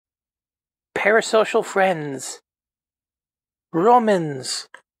parasocial friends, Romans,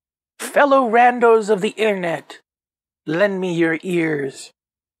 fellow randos of the internet, lend me your ears,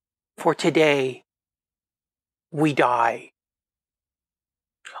 for today we die.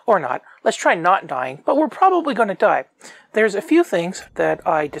 Or not. Let's try not dying, but we're probably going to die. There's a few things that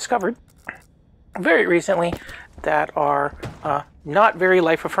I discovered very recently that are not very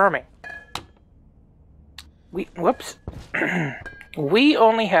life-affirming. We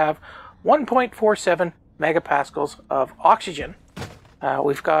only have 1.47 megapascals of oxygen.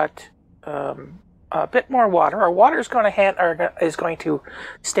 We've got a bit more water. Our water is going to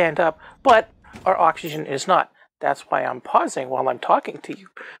stand up, but our oxygen is not. That's why I'm pausing while I'm talking to you,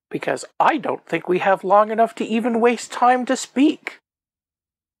 because I don't think we have long enough to even waste time to speak.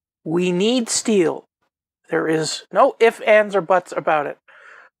 We need steel. There is no ifs, ands, or buts about it.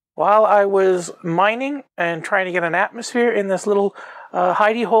 While I was mining and trying to get an atmosphere in this little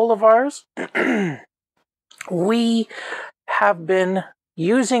hidey hole of ours, we have been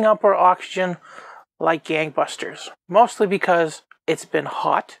using up our oxygen like gangbusters. Mostly because it's been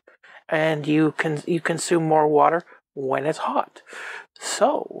hot, and you consume more water when it's hot.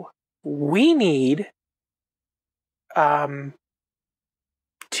 So we need to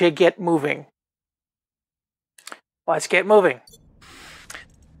get moving. Let's get moving.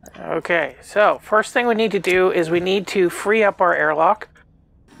 Okay, so first thing we need to do is we need to free up our airlock.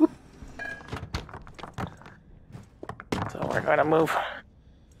 Whoop. So we're going to move,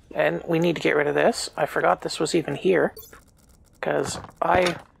 and we need to get rid of this. I forgot this was even here, because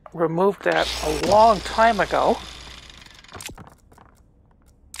I removed that a long time ago.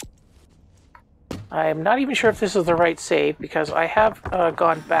 I'm not even sure if this is the right save, because I have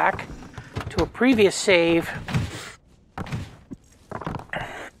gone back to a previous save.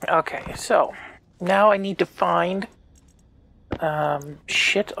 Okay, so now I need to find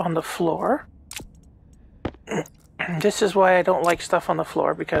shit on the floor. This is why I don't like stuff on the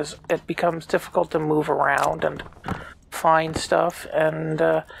floor, because it becomes difficult to move around and find stuff,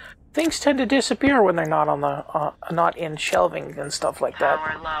 and things tend to disappear when they're not on the not in shelving and stuff like that.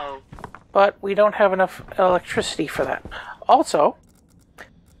 Power low. But we don't have enough electricity for that. Also,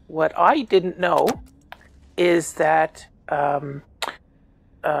 what I didn't know is that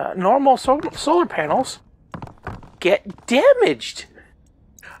normal solar panels get damaged.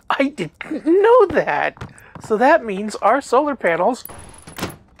 I didn't know that. So that means our solar panels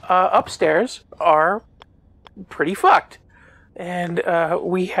upstairs are pretty fucked. And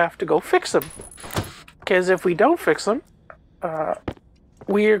we have to go fix them. Because if we don't fix them,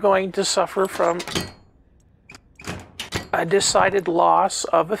 we are going to suffer from a decided loss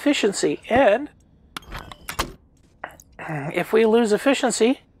of efficiency. And if we lose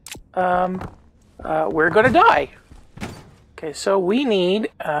efficiency, we're going to die. Okay, so we need...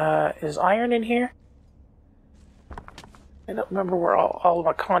 is iron in here? I don't remember where all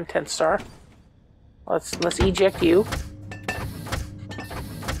my contents are. Let's eject you.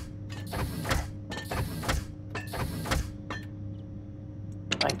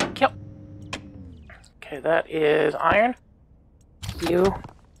 Thank you. Okay, that is iron. You.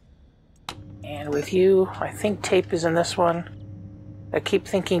 And with you, I think tape is in this one. I keep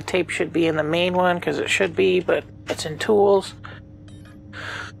thinking tape should be in the main one, because it should be, but it's in tools.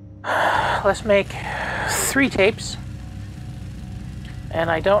 Let's make 3 tapes.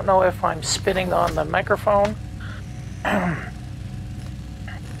 And I don't know if I'm spinning on the microphone. I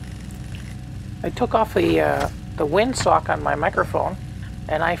took off the windsock on my microphone,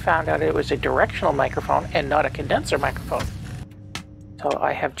 and I found out it was a directional microphone and not a condenser microphone. So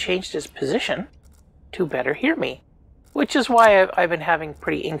I have changed its position to better hear me, which is why I've been having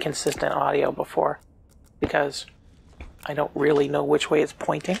pretty inconsistent audio before, because I don't really know which way it's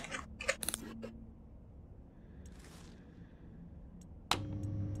pointing.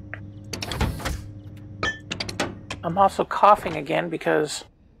 I'm also coughing again because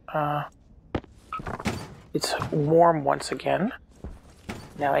it's warm once again.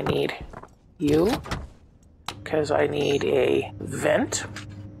 Now I need you, because I need a vent.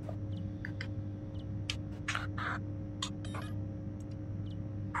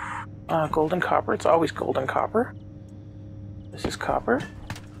 Gold and copper. It's always gold and copper. This is copper.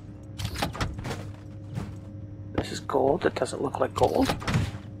 This is gold. It doesn't look like gold.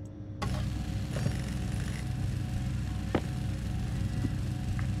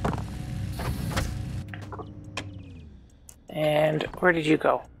 And where did you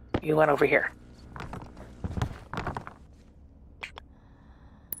go? You went over here.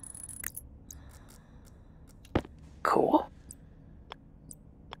 Cool.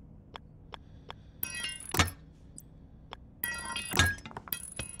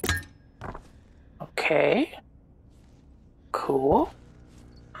 Okay. Cool.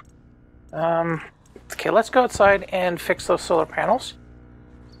 Okay, let's go outside and fix those solar panels.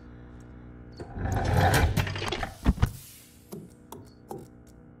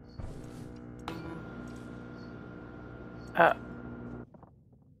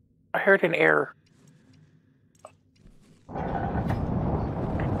 I heard an error.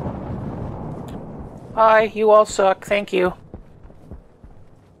 Hi, you all suck. Thank you.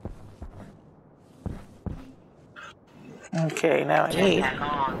 Okay, now I need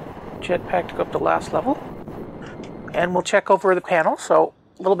jetpack to go up the last level. And we'll check over the panel. So,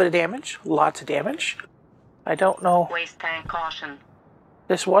 a little bit of damage. Lots of damage. I don't know. Waste tank caution.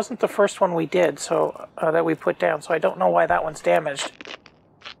 This wasn't the first one we did, so that we put down. So I don't know why that one's damaged.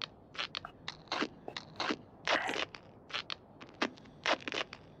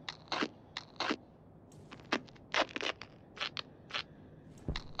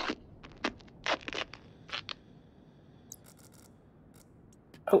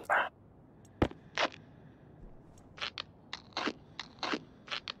 Oh.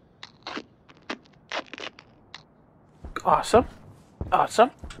 Awesome.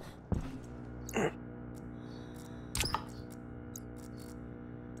 Awesome.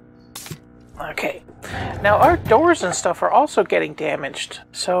 Okay. Now our doors and stuff are also getting damaged,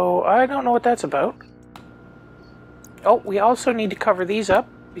 so I don't know what that's about. Oh, we also need to cover these up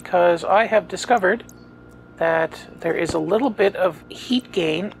because I have discovered that there is a little bit of heat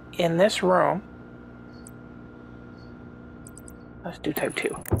gain in this room. Let's do type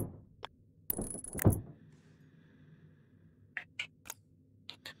 2.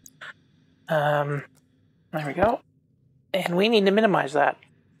 There we go. And we need to minimize that.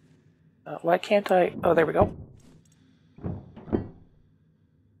 Why can't I? Oh, there we go.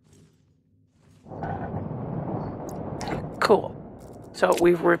 Cool. So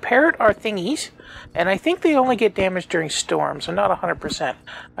we've repaired our thingies, and I think they only get damaged during storms, so not 100%.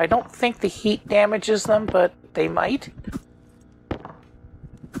 I don't think the heat damages them, but they might.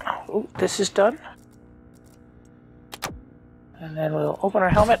 Oh, this is done. And then we'll open our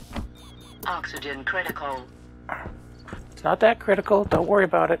helmet. Oxygen critical. It's not that critical. Don't worry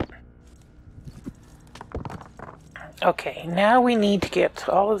about it. Okay, now we need to get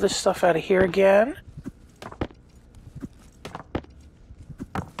all of this stuff out of here again.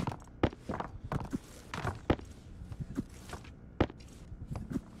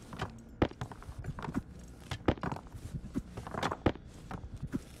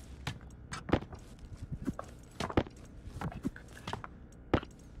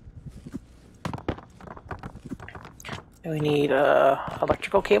 We need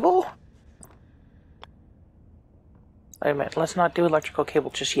electrical cable. Wait a minute, let's not do electrical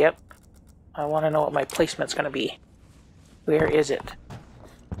cable just yet. I want to know what my placement's going to be. Where is it?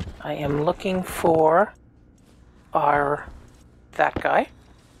 I am looking for that guy.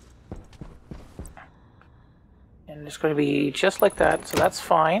 And it's going to be just like that, so that's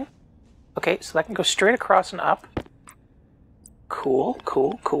fine. Okay, so that can go straight across and up. Cool,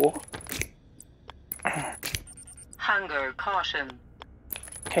 cool, cool. Hunger caution.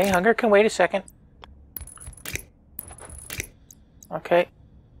 Okay, hunger can wait a second. Okay.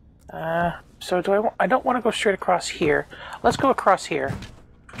 So do I don't want to go straight across here. Let's go across here.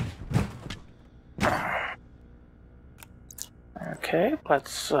 Okay,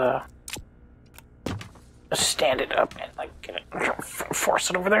 let's stand it up and like get it, force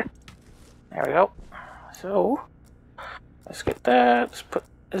it over there. There we go. So let's get that. Let's put.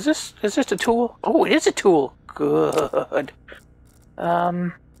 Is this a tool? Oh, it is a tool. Good.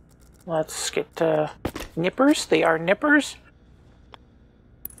 Let's get nippers. They are nippers.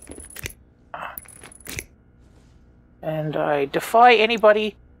 And I defy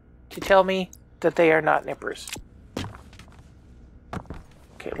anybody to tell me that they are not nippers.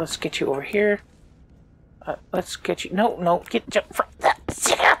 Okay, let's get you over here. Let's get you. No, get from that.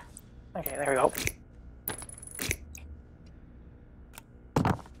 Okay, there we go.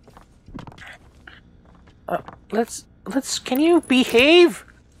 Can you behave?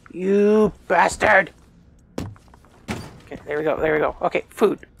 You bastard! Okay, there we go. Okay,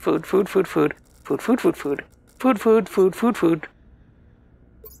 food. Food.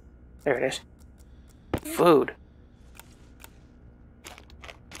 There it is. Food.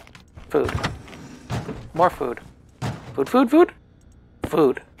 More food.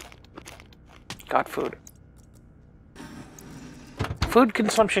 Food. Got food. Food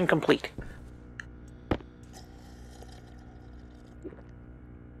consumption complete.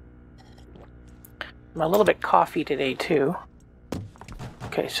 I'm a little bit coffee today, too.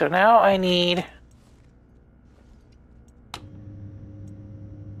 Okay, so now I need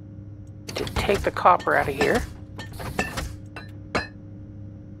to take the copper out of here.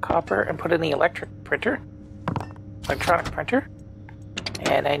 Copper and put in the electronic printer.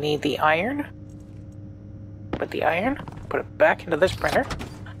 And I need the iron. Put the iron, put it back into this printer.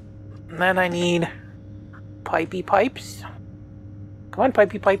 And then I need pipey pipes. Come on,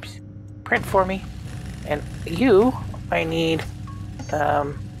 pipey pipes. Print for me. And you, I need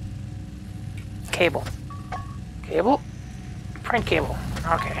cable. Cable? Print cable.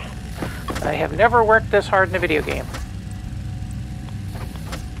 Okay. I have never worked this hard in a video game.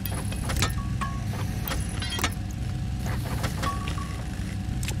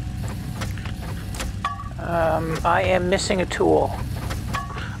 I am missing a tool.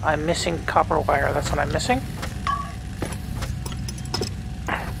 I'm missing copper wire. That's what I'm missing.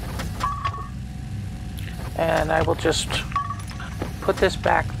 And I will just put this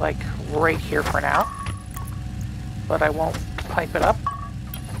back like right here for now. But I won't pipe it up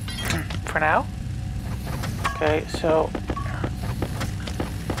for now. Okay, so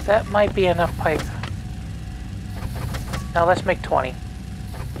that might be enough pipe. Now let's make 20.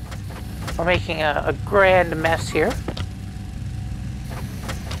 We're making a grand mess here.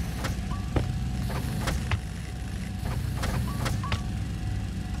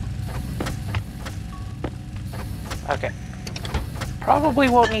 Okay. Probably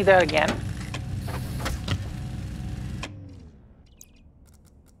won't need that again.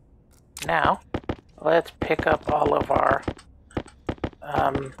 Now, let's pick up all of our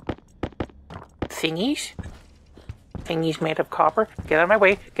thingies. Thingies made of copper. Get out of my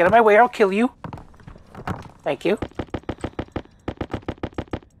way. Get out of my way, I'll kill you. Thank you.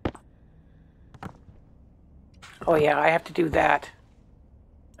 Oh yeah, I have to do that.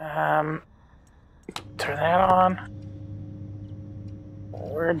 Turn that on.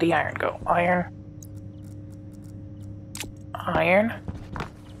 Where'd the iron go? Iron. Iron.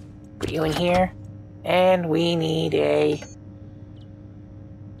 Put you in here. And we need a...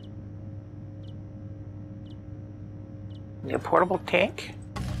 portable tank.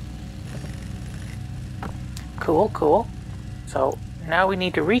 Cool, cool. So now we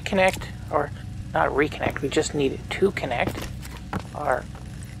need to reconnect, or not reconnect, we just need to connect our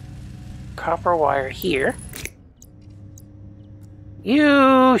copper wire here.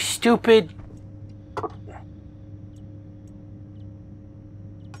 You stupid...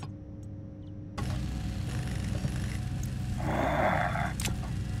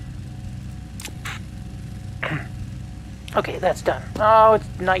 Okay, that's done. Oh, it's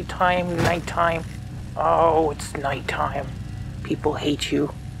nighttime, nighttime. Oh, it's nighttime. People hate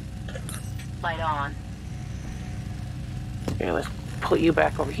you. Light on. Okay, let's put you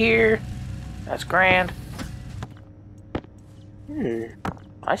back over here. That's grand.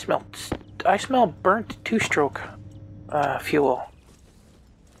 I smell burnt two-stroke fuel.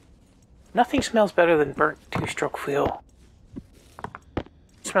 Nothing smells better than burnt two-stroke fuel. It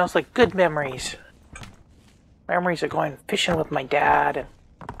smells like good memories. Memories of going fishing with my dad and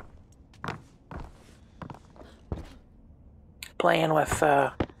playing with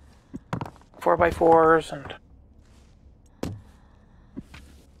 4x4s and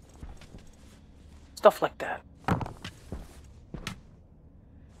stuff like that.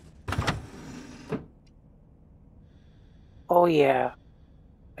 Oh yeah,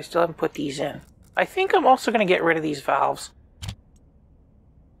 I still haven't put these in. I think I'm also going to get rid of these valves.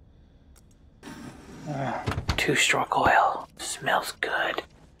 Two-stroke oil. Smells good.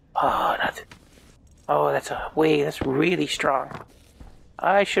 Oh, nothing. Oh, that's really strong.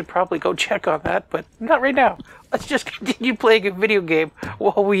 I should probably go check on that, but not right now. Let's just continue playing a video game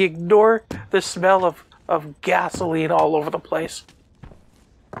while we ignore the smell of gasoline all over the place.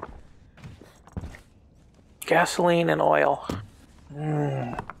 Gasoline and oil.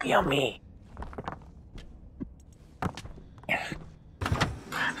 Yummy.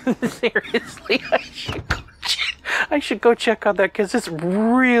 Seriously, I should go check on that because it's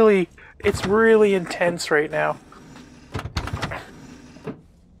really intense right now.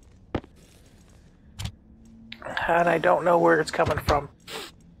 And I don't know where it's coming from.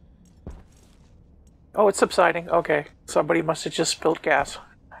 Oh, it's subsiding. Okay, somebody must have just spilled gas.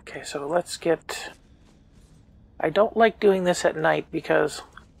 Okay, so let's get... I don't like doing this at night because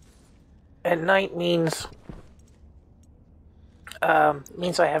at night means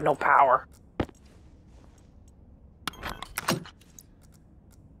I have no power.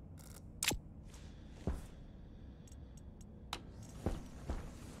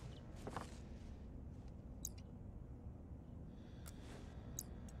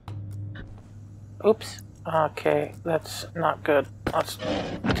 Oops. Okay, that's not good. Let's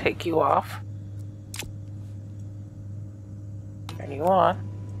take you off. Turn you on.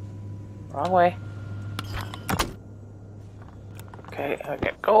 Wrong way. Okay, I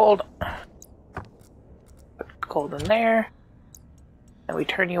get gold. Put gold in there. And we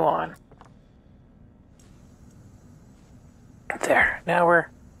turn you on. There. Now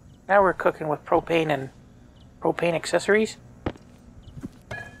we're cooking with propane and propane accessories.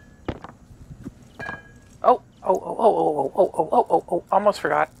 Oh, almost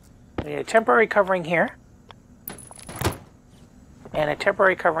forgot. We need a temporary covering here. And a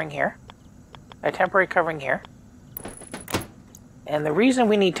temporary covering here. A temporary covering here. And the reason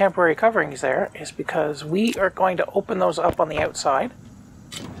we need temporary coverings there is because we are going to open those up on the outside.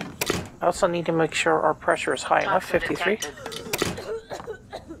 I also need to make sure our pressure is high enough, 53.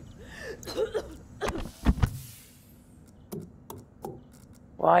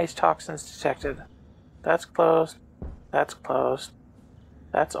 Why is toxins detected? That's closed. That's closed.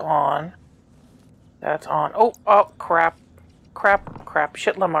 That's on. That's on. Oh, crap. Crap.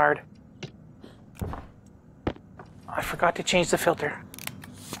 Shit Lamard. I forgot to change the filter.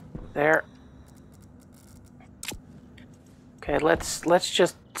 There. Okay, let's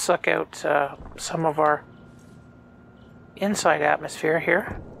just suck out some of our inside atmosphere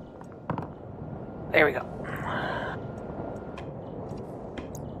here. There we go.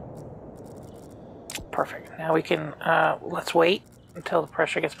 Perfect. Now we can, let's wait until the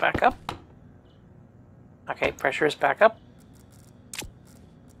pressure gets back up. Okay, pressure is back up.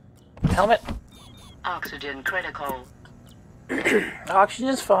 Helmet. Oxygen critical. Oxygen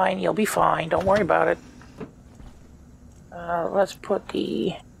is fine. You'll be fine. Don't worry about it. Let's put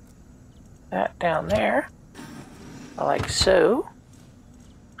that down there. Like so.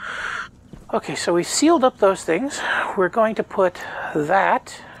 Okay, so we sealed up those things. We're going to put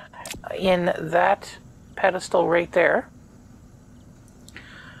that in that pedestal right there.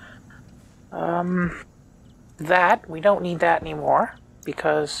 That, we don't need that anymore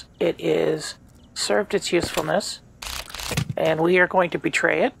because it is served its usefulness and we are going to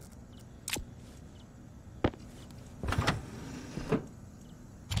betray it.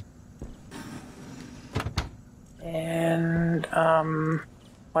 And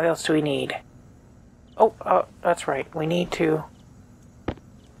what else do we need? Oh, that's right. We need to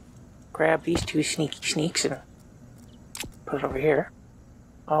grab these two sneaks and put it over here.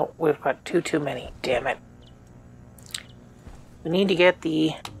 Oh, we've got too many. Damn it. We need to get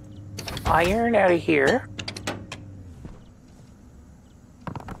the iron out of here.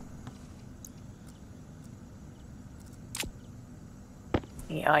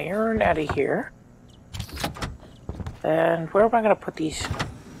 The iron out of here. And where am I going to put these?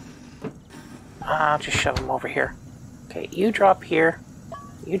 I'll just shove them over here. Okay, you drop here.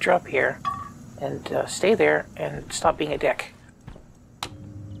 You drop here. And stay there and stop being a dick.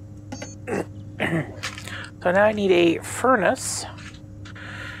 So now I need a furnace.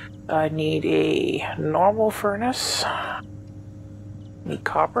 I need a normal furnace. I need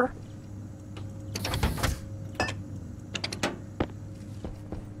copper.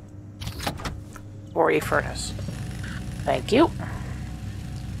 Or a furnace. Thank you.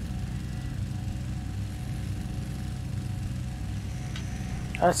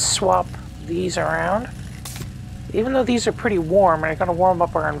 Let's swap these around. Even though these are pretty warm and are going to warm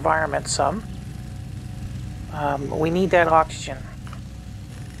up our environment some, we need that oxygen.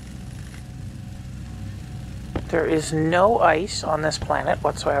 There is no ice on this planet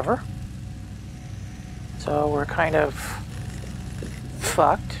whatsoever. So we're kind of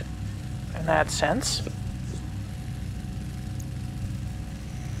fucked in that sense.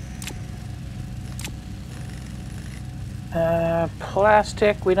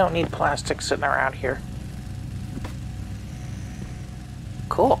 Plastic. We don't need plastic sitting around here.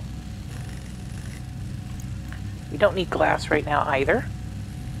 Cool. We don't need glass right now either.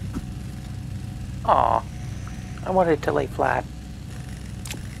 Aw. I wanted it to lay flat.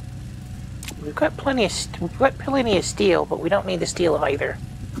 We've got plenty of steel, but we don't need the steel either.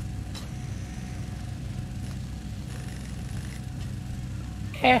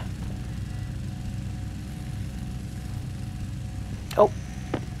 Eh. Oh.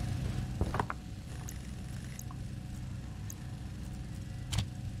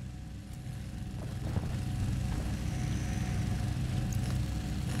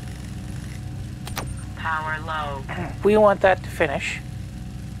 Power low. We want that to finish.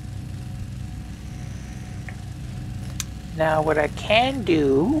 Now what I can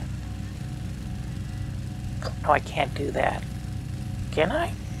do... Oh, I can't do that. Can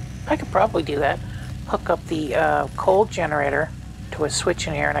I? I could probably do that. Hook up the coal generator to a switch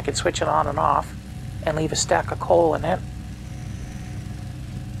in here and I can switch it on and off and leave a stack of coal in it.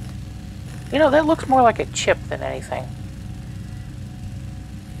 You know, that looks more like a chip than anything.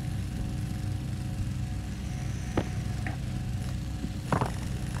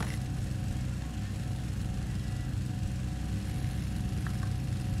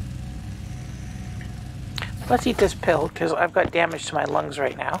 Let's eat this pill, because I've got damage to my lungs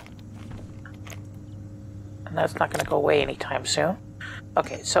right now. And that's not going to go away anytime soon.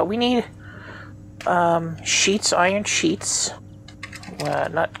 Okay, so we need sheets, iron sheets.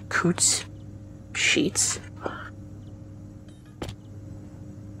 Not coots. Sheets.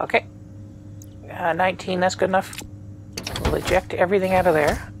 Okay. 19, that's good enough. We'll eject everything out of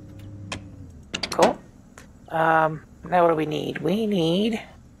there. Cool. Now what do we need? We need...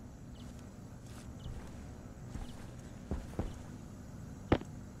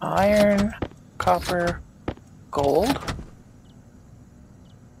 iron, copper, gold.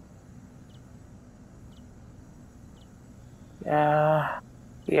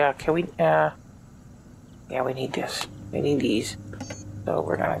 Yeah, can we, yeah, we need this. We need these. So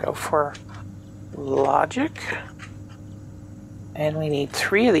we're gonna go for logic. And we need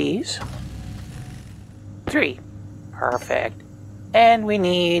 3 of these. 3. Perfect. And we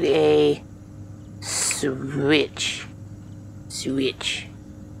need a switch. Switch.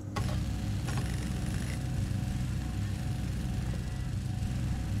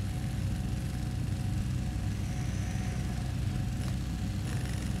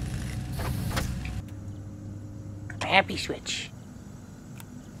 Happy switch.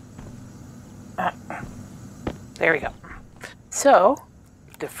 There we go. So,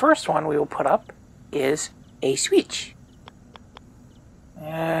 the first one we will put up is a switch.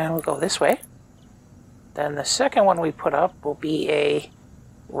 And we'll go this way. Then the second one we put up will be a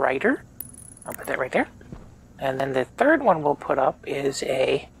writer. I'll put that right there. And then the third one we'll put up is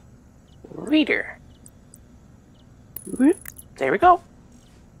a reader. There we go.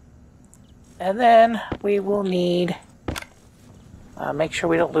 And then we will need, make sure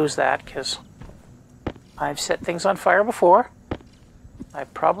we don't lose that, because I've set things on fire before. I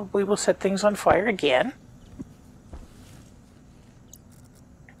probably will set things on fire again.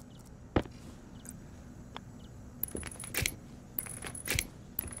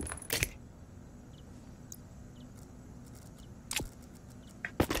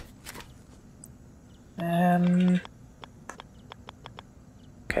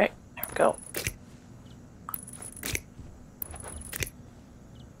 Okay, there we go.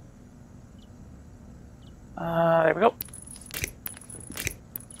 There we go.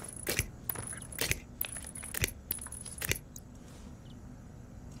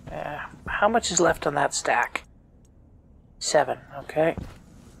 How much is left on that stack? 7, okay.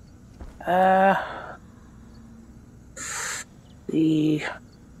 The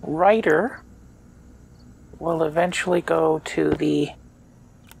writer will eventually go to the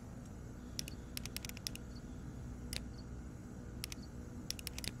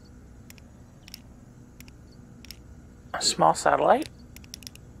small satellite,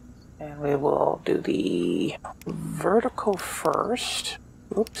 and we will do the vertical first.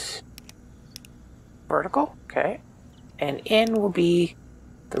 Oops. Vertical, okay. And in will be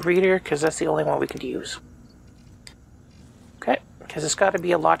the reader, because that's the only one we could use. Okay, because it's got to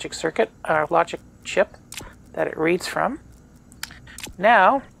be a logic circuit, or logic chip that it reads from.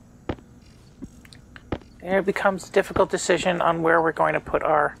 Now, there becomes a difficult decision on where we're going to put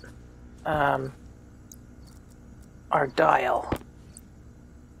our dial.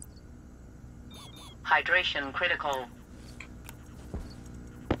 Hydration critical.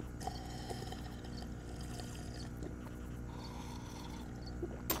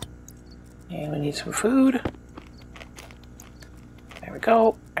 And we need some food. There we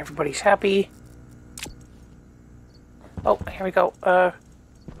go. Everybody's happy. Oh, here we go. I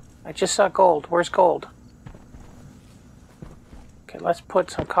just saw gold. Where's gold? Okay, let's put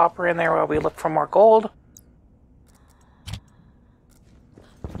some copper in there while we look for more gold.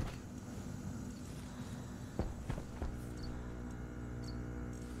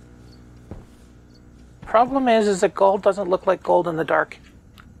 Problem is that gold doesn't look like gold in the dark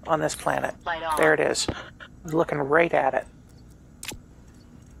on this planet. There it is. I was looking right at it.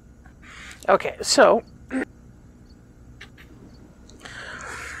 Okay, so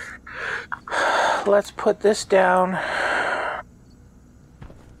let's put this down, I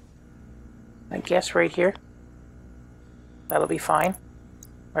guess right here. That'll be fine.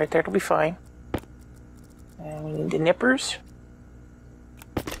 Right there, it'll be fine. And we need the nippers.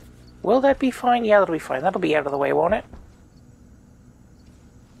 Will that be fine? Yeah, that'll be fine. That'll be out of the way, won't it?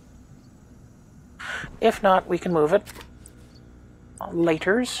 If not, we can move it.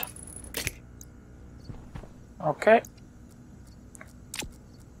 Laters. Okay.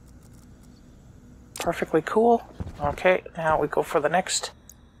 Perfectly cool. Okay, now we go for the next.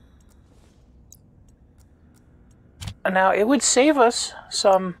 And now, it would save us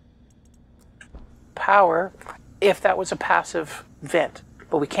some power if that was a passive vent.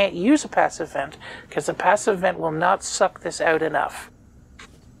 but we can't use a passive vent because the passive vent will not suck this out enough.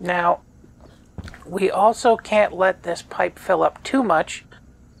 Now, we also can't let this pipe fill up too much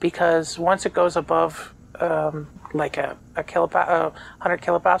because once it goes above like a 100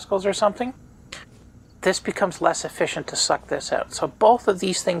 kilopascals or something, this becomes less efficient to suck this out. So both of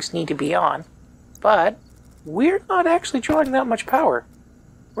these things need to be on, but we're not actually drawing that much power.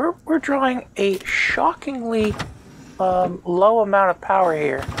 We're drawing a shockingly low amount of power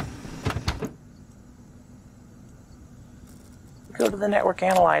here. Go to the network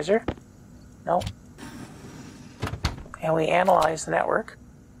analyzer. No. And we analyze the network.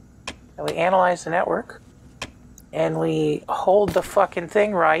 And we analyze the network. And we hold the fucking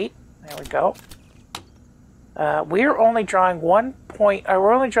thing right. There we go. We're only drawing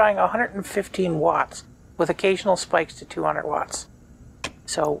we're only drawing 115 watts with occasional spikes to 200 watts.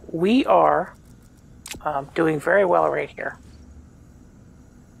 So we are doing very well right here.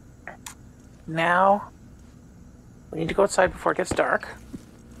 Now, we need to go outside before it gets dark,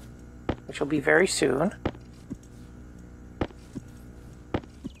 which will be very soon.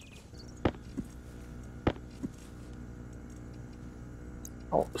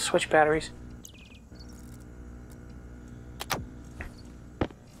 Oh, switch batteries.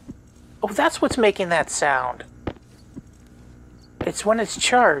 Oh, that's what's making that sound. It's when it's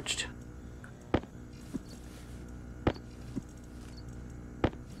charged.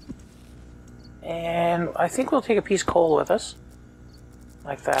 And I think we'll take a piece of coal with us.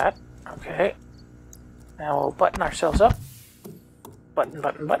 Like that. Okay. Now we'll button ourselves up. Button,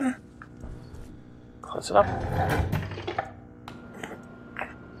 button, button. Close it up.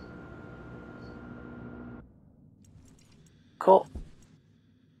 Cool.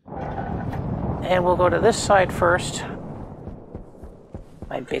 And we'll go to this side first.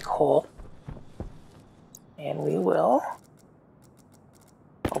 My big hole. And we will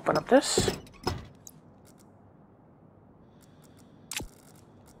open up this.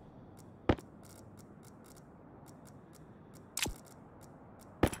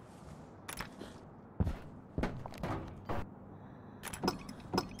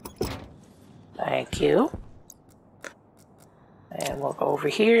 Thank you. And we'll go over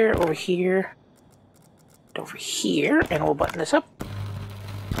here, over here, over here, and we'll button this up.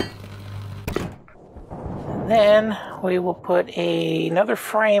 And then we will put another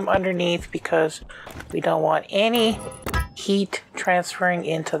frame underneath because we don't want any heat transferring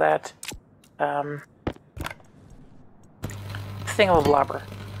into that thingamabobber.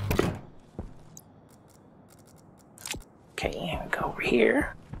 Okay, go over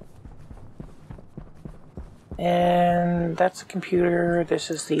here. And that's the computer.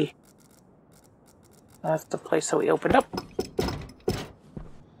 This is that's the place that we opened up.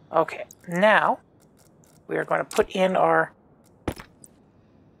 Okay, now we are going to put in our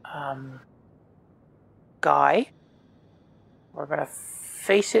guy. We're going to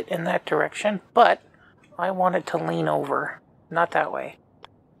face it in that direction, but I want it to lean over, not that way.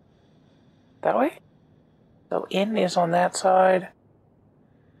 That way? So in is on that side.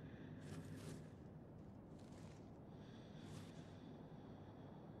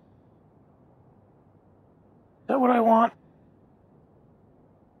 Is that what I want?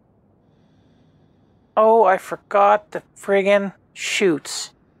 Oh, I forgot the friggin'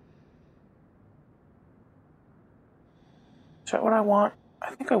 chutes. Is that what I want?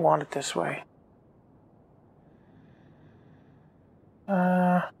 I think I want it this way.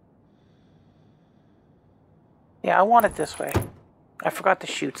 Yeah, I want it this way. I forgot the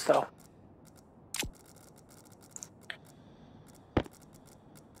chutes, though.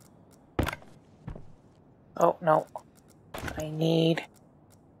 Oh, no. I need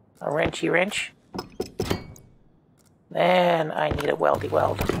a wrenchy wrench. Then I need a weldy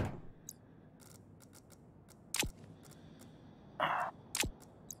weld.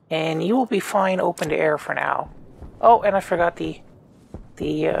 And you will be fine open to air for now. Oh, and I forgot the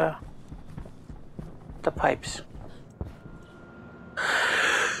pipes.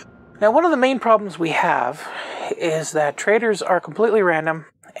 Now, one of the main problems we have is that traders are completely random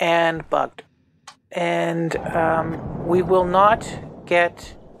and bugged. And we will not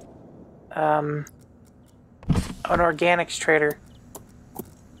get an organics trader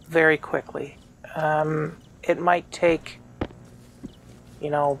very quickly. It might take,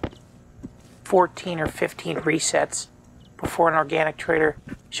 14 or 15 resets before an organic trader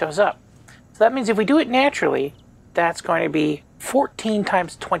shows up. So that means if we do it naturally, that's going to be 14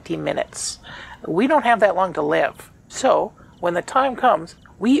 times 20 minutes. We don't have that long to live. So when the time comes,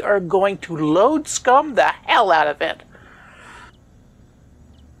 we are going to load scum the hell out of it.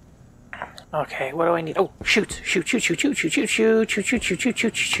 Okay, what do I need? Oh, shoots. Shoot.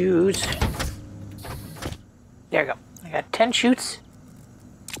 There we go. I got 10 shoots.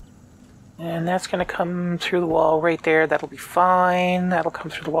 And that's going to come through the wall right there. That'll be fine. That'll come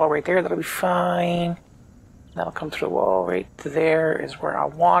through the wall right there. That'll be fine. That'll come through the wall right there is where I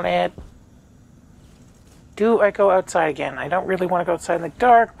want it. Do I go outside again? I don't really want to go outside in the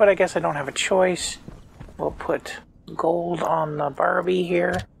dark, but I guess I don't have a choice. We'll put gold on the Barbie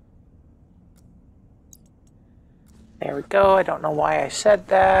here. There we go. I don't know why I said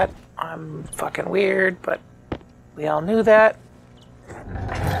that. I'm fucking weird, but we all knew that.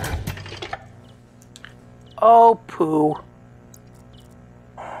 Oh, poo.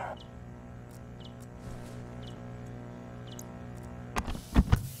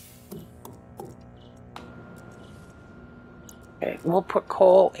 Okay, we'll put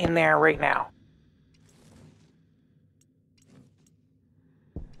coal in there right now.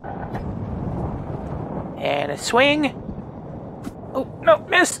 And a swing. Oh, no,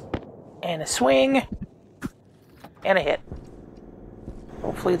 miss. And a swing. And a hit.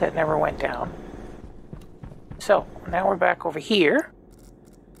 Hopefully that never went down. So, now we're back over here.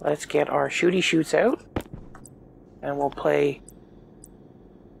 Let's get our shooty shoots out. And we'll play...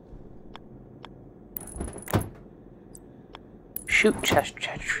 Shoot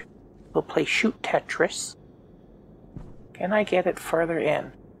Tetris. We'll play Shoot Tetris. Can I get it further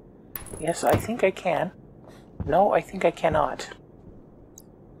in? Yes, I think I can. No, I think I cannot.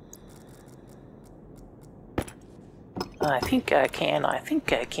 I think I can. I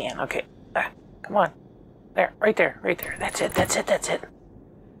think I can. Okay. Come on. There. Right there. Right there. That's it. That's it. That's it.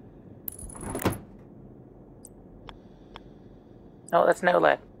 No, that's no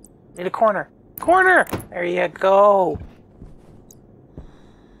lead. Need a corner. Corner! There you go.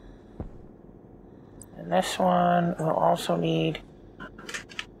 And this one will also need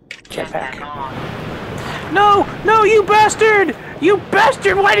jetpack. No! No, you bastard! You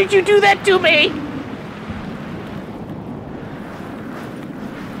bastard! Why did you do that to me?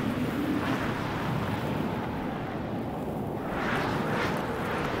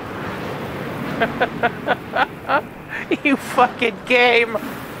 You fucking game!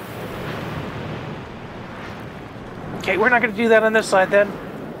 Okay, we're not gonna do that on this side then.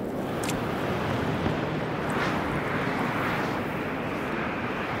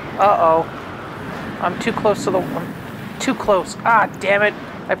 Uh-oh. I'm too close to the... I'm too close. Ah, damn it.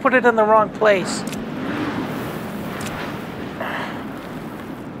 I put it in the wrong place.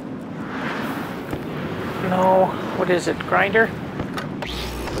 No. What is it? Grinder?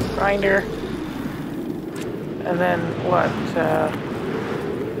 Grinder. And then what?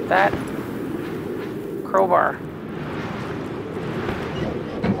 That? Crowbar.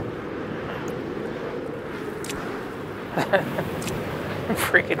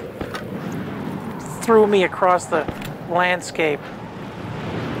 Freaking threw me across the landscape.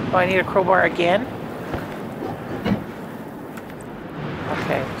 Oh, I need a crowbar again?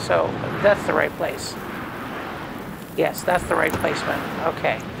 Okay, so that's the right place. Yes, that's the right placement.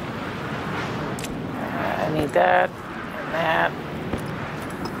 Okay. I need that and that.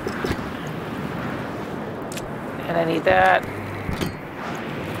 And I need that.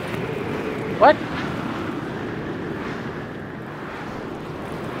 What?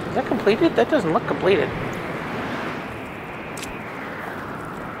 Is that completed? That doesn't look completed.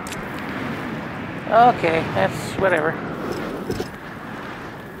 Okay, that's whatever.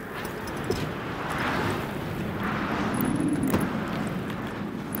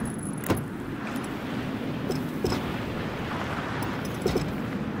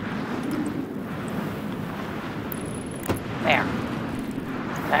 There.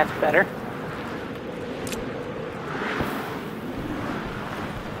 That's better.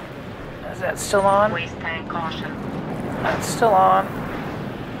 Is that still on? Waste tank caution. That's still on.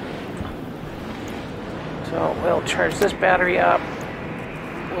 So we'll charge this battery up.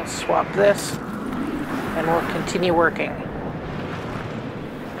 We'll swap this. And we'll continue working.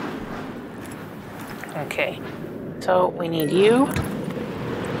 Okay. So we need you.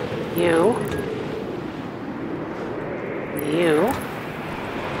 You. You.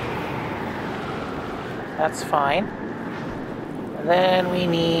 That's fine. And then we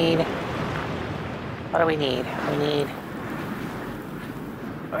need... What do we need? We need...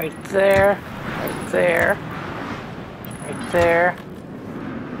 Right there. Right there. Right there.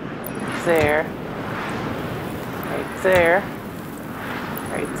 Right there. Right there.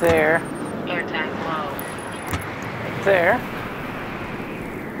 Right there. Air tank low. Right there.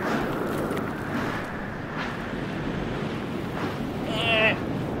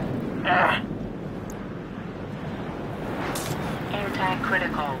 Air tank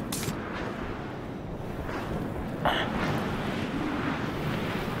critical.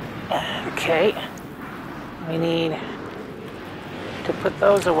 Okay. We need to put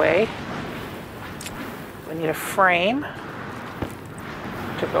those away. We need a frame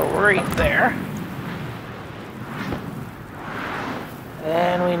to go right there.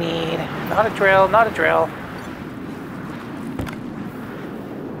 And we need, not a drill, not a drill.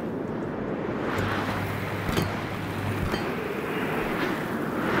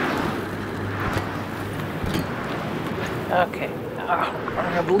 Okay,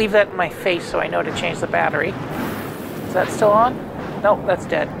 I'm going to leave that in my face so I know to change the battery. Is that still on? Nope, that's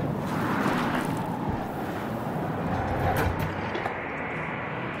dead.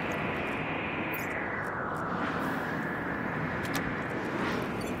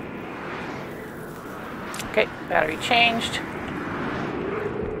 Okay, battery changed.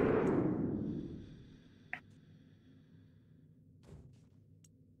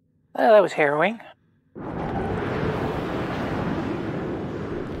 Oh, that was harrowing.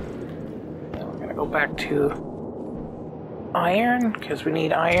 Go back to iron because we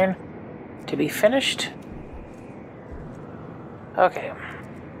need iron to be finished. Okay,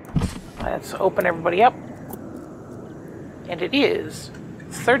 let's open everybody up, and it is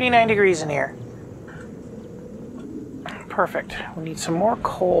 39 degrees in here. Perfect. We need some more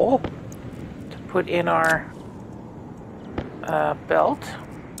coal to put in our belt.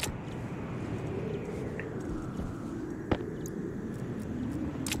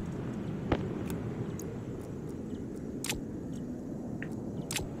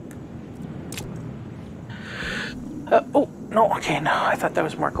 Oh, no, okay, no, I thought that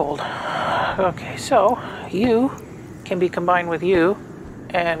was more gold. Okay, so you can be combined with you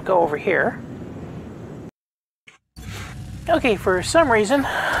and go over here. Okay, for some reason,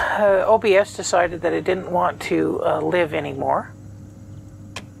 OBS decided that it didn't want to live anymore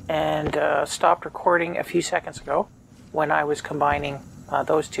and stopped recording a few seconds ago when I was combining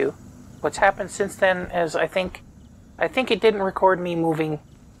those two. What's happened since then is I think it didn't record me moving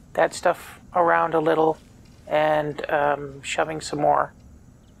that stuff around a little and shoving some more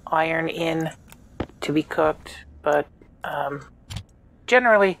iron in to be cooked, but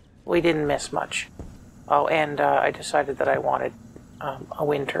generally we didn't miss much. Oh, and I decided that I wanted a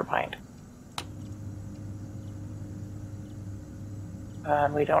wind turbine.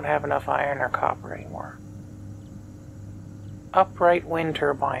 And we don't have enough iron or copper anymore. Upright wind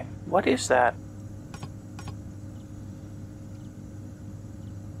turbine. What is that?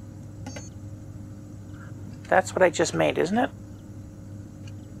 That's what I just made, isn't it?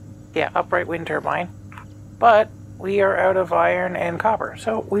 Yeah, upright wind turbine. But we are out of iron and copper,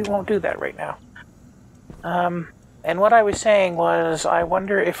 so we won't do that right now. And what I was saying was, I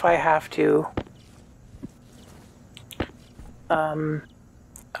wonder if I have to...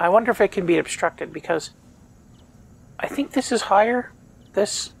 I wonder if it can be obstructed, because I think this is higher.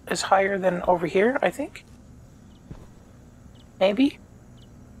 This is higher than over here, I think. Maybe?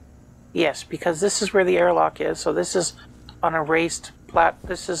 Yes, because this is where the airlock is, so this is on a raised plat.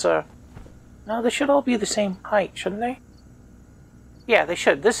 This is a... No, they should all be the same height, shouldn't they? Yeah, they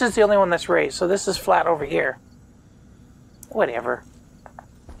should. This is the only one that's raised, so this is flat over here. Whatever.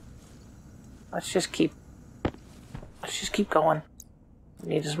 Let's just keep going. We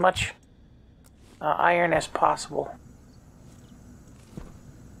need as much iron as possible.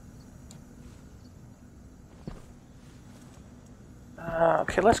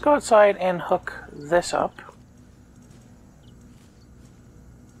 Okay, let's go outside and hook this up.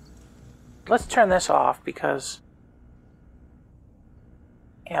 Let's turn this off because...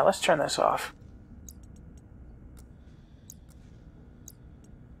 Yeah, let's turn this off.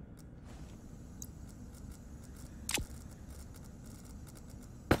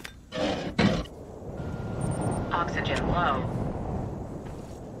 Oxygen low.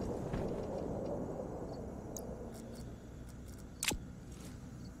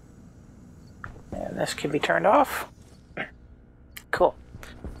 And this can be turned off. Cool.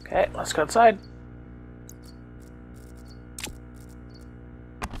 Okay, let's go outside.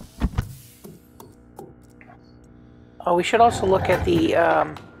 Oh, we should also look at the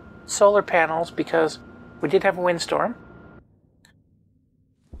solar panels because we did have a windstorm.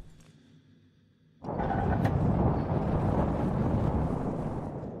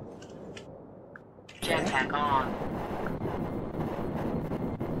 Jetpack on.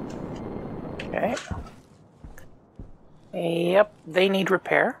 Okay. Yep, they need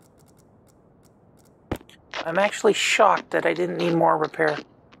repair. I'm actually shocked that I didn't need more repair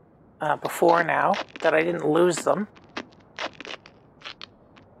before now, that I didn't lose them.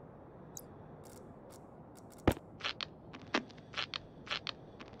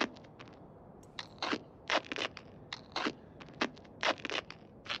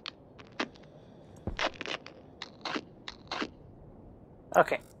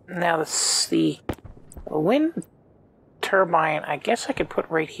 Okay, now the wind turbine, I guess I could put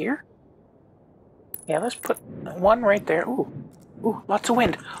right here. Yeah, let's put one right there. Ooh, ooh, lots of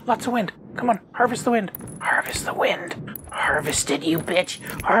wind, lots of wind. Come on, harvest the wind. Harvest the wind. Harvest it, you bitch.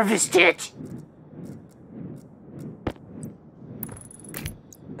 Harvest it.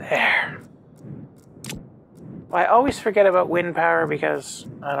 There. I always forget about wind power because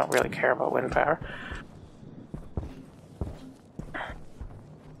I don't really care about wind power.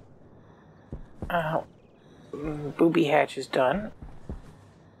 Booby hatch is done.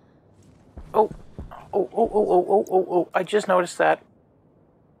 Oh. Oh, I just noticed that.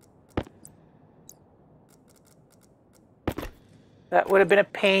 That would have been a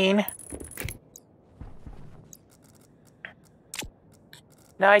pain.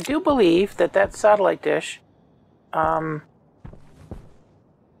 Now, I do believe that satellite dish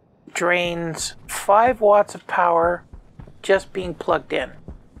drains 5 watts of power just being plugged in.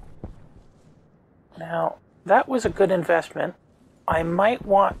 Now, that was a good investment. I might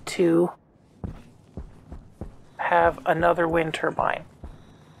want to have another wind turbine.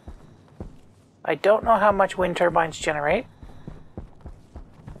 I don't know how much wind turbines generate.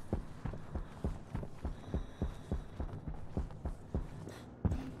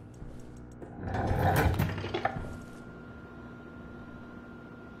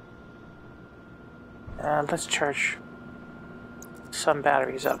 Let's charge some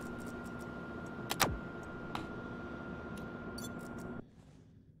batteries up.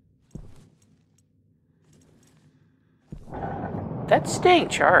 That's staying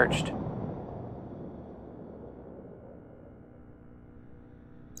charged.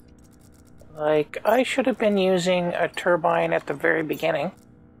 Like, I should have been using a turbine at the very beginning,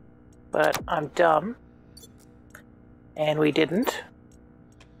 but I'm dumb. And we didn't. Is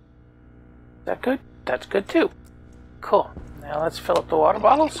that good? That's good too. Cool. Now let's fill up the water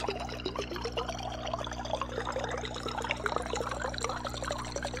bottles.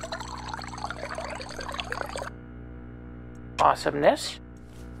 Awesomeness.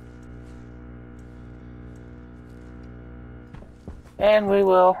 And we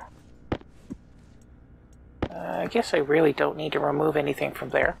will... I guess I really don't need to remove anything from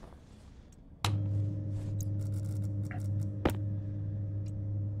there.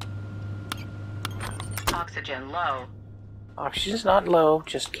 Oxygen low. Oxygen's not low,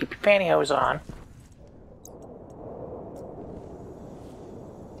 just keep your pantyhose on.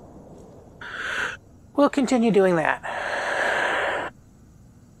 We'll continue doing that.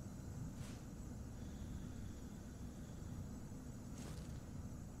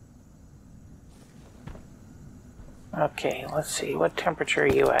 Okay, let's see. What temperature are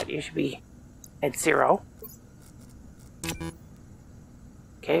you at? You should be at 0.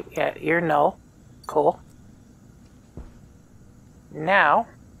 Okay, yeah, you're null. Cool. Now,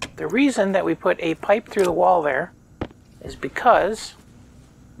 the reason that we put a pipe through the wall there is because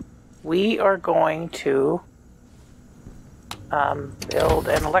we are going to build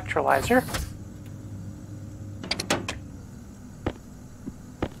an electrolyzer.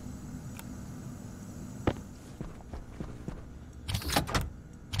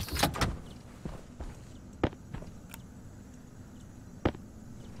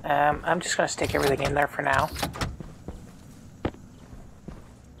 I'm just going to stick everything in there for now.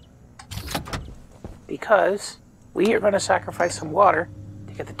 Because we are going to sacrifice some water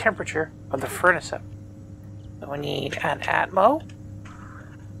to get the temperature of the furnace up. So we need an Atmo.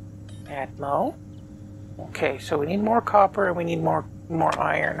 Atmo. Okay, so we need more copper and we need more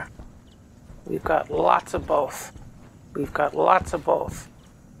iron. We've got lots of both. We've got lots of both.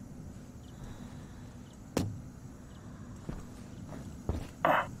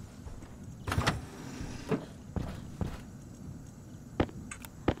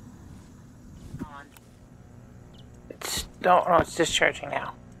 No, it's discharging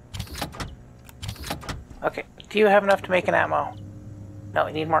now. Okay, do you have enough to make an ammo? No,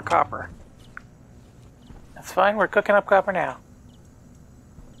 we need more copper. That's fine, we're cooking up copper now.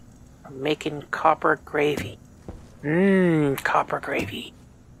 I'm making copper gravy. Copper gravy.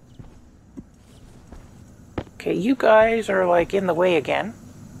 Okay, you guys are like in the way again.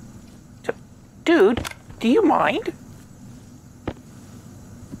 So, dude, do you mind?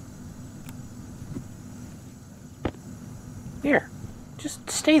 Here,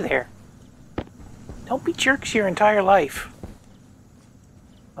 just stay there. Don't be jerks your entire life.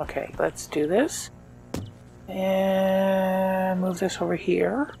 Okay, let's do this. And move this over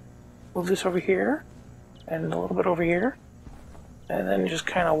here. Move this over here. And a little bit over here. And then just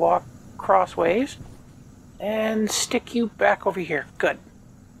kind of walk crossways. And stick you back over here. Good.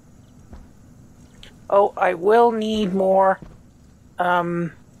 Oh, I will need more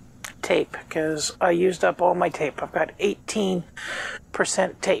tape, because I used up all my tape. I've got 18%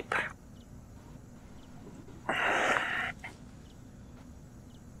 tape.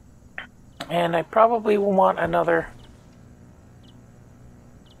 And I probably will want another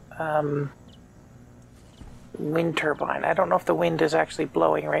wind turbine. I don't know if the wind is actually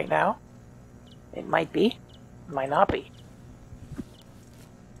blowing right now. It might be, it might not be.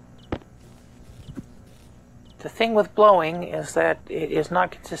 The thing with blowing is that it is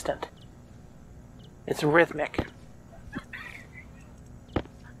not consistent. It's rhythmic.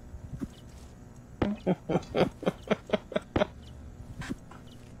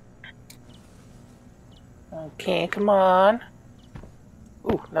 Okay, come on.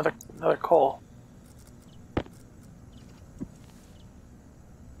 Ooh, another coal.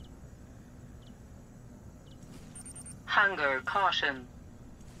 Hunger caution.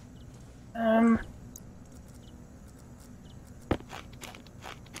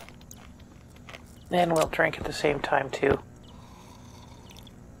 And we'll drink at the same time too.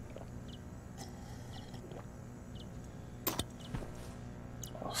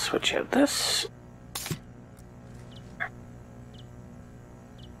 I'll switch out this.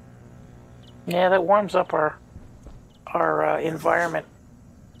 Yeah, that warms up our environment.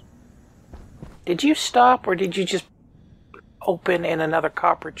 Did you stop, or did you just open and another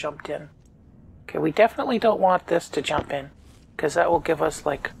copper jumped in? Okay, we definitely don't want this to jump in, because that will give us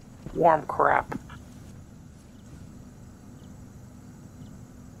like warm crap.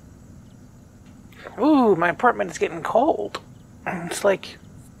 Ooh, my apartment is getting cold. It's like,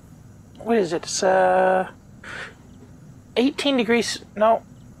 what is it? It's 18 degrees. No,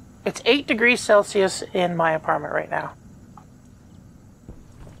 it's 8 degrees Celsius in my apartment right now.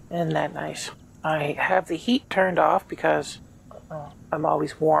 Isn't that nice? I have the heat turned off because I'm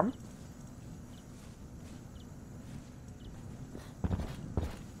always warm.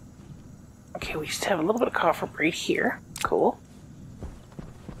 Okay, we just have a little bit of copper right here. Cool.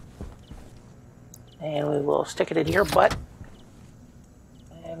 And we will stick it in your butt.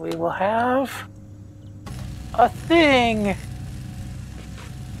 And we will have a thing.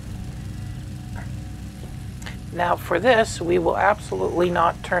 Now for this, we will absolutely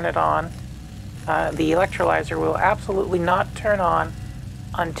not turn it on. The electrolyzer will absolutely not turn on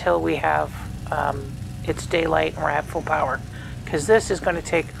until we have it's daylight and we're at full power. Because this is going to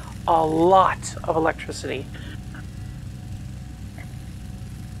take a lot of electricity.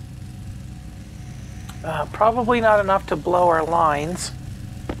 Probably not enough to blow our lines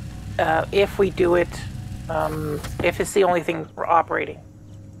if we do it, if it's the only thing we're operating.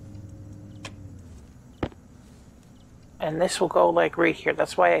 And this will go like right here.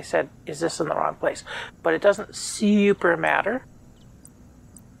 That's why I said, is this in the wrong place? But it doesn't super matter.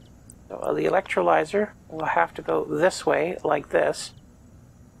 So the electrolyzer will have to go this way, like this.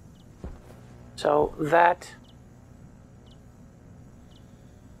 So that...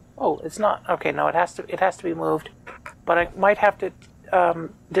 Oh, it's not. Okay, no, it has to be moved. But I might have to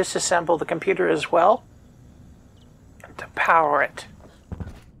disassemble the computer as well to power it.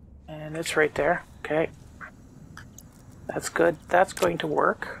 And it's right there. Okay. That's good. That's going to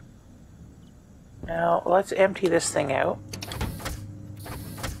work. Now, let's empty this thing out.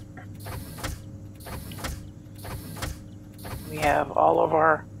 We have all of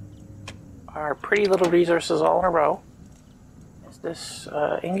our pretty little resources all in a row. Is this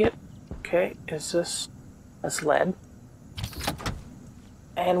ingot? Okay. Is this... That's lead.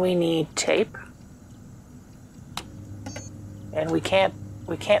 And we need tape. And we can't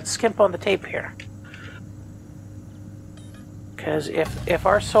skimp on the tape here. Because if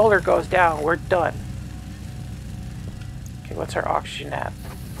our solar goes down, we're done. Okay, what's our oxygen at?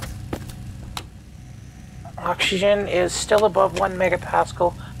 Oxygen is still above 1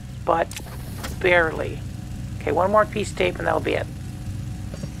 megapascal, but barely. Okay, one more piece of tape and that'll be it.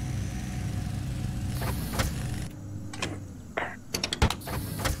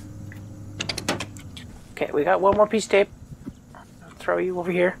 Okay, we got one more piece of tape. I'll throw you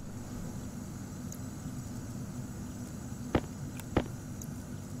over here.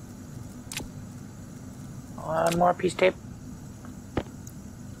 One more piece of tape.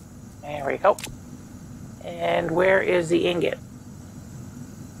 There we go. And where is the ingot?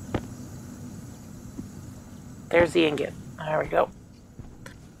 There's the ingot. There we go.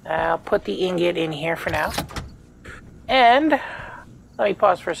 I'll put the ingot in here for now. And let me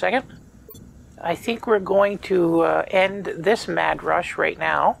pause for a second. I think we're going to end this mad rush right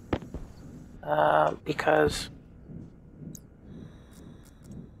now. Because...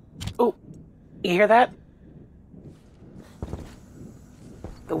 Oh, you hear that?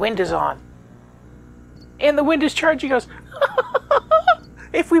 The wind is on. And the wind is charging us.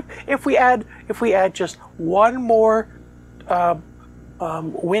 if we add just one more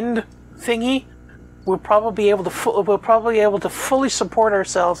wind thingy, we'll probably be able to fully support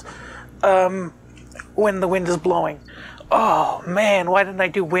ourselves when the wind is blowing. Oh man, why didn't I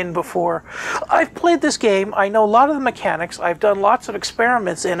do wind before? I've played this game, I know a lot of the mechanics, I've done lots of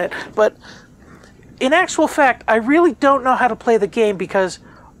experiments in it, but in actual fact, I really don't know how to play the game because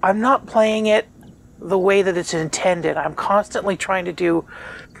I'm not playing it the way that it's intended. I'm constantly trying to do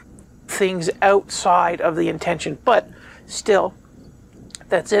things outside of the intention, but still,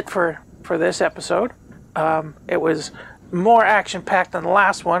 that's it for this episode. It was more action-packed than the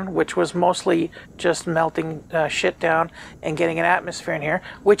last one, which was mostly just melting shit down and getting an atmosphere in here,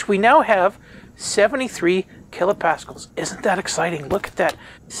 which we now have 73 kilopascals. Isn't that exciting? Look at that.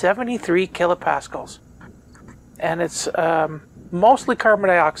 73 kilopascals. And it's mostly carbon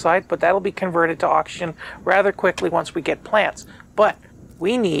dioxide, but that'll be converted to oxygen rather quickly once we get plants. But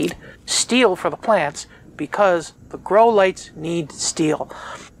we need steel for the plants because the grow lights need steel.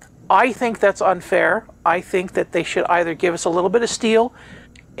 I think that's unfair. I think that they should either give us a little bit of steel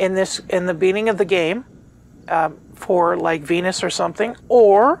in the beginning of the game for like Venus or something,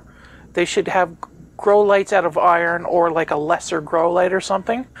 or they should have grow lights out of iron or like a lesser grow light or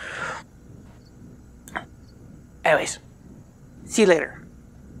something. Anyways, see you later.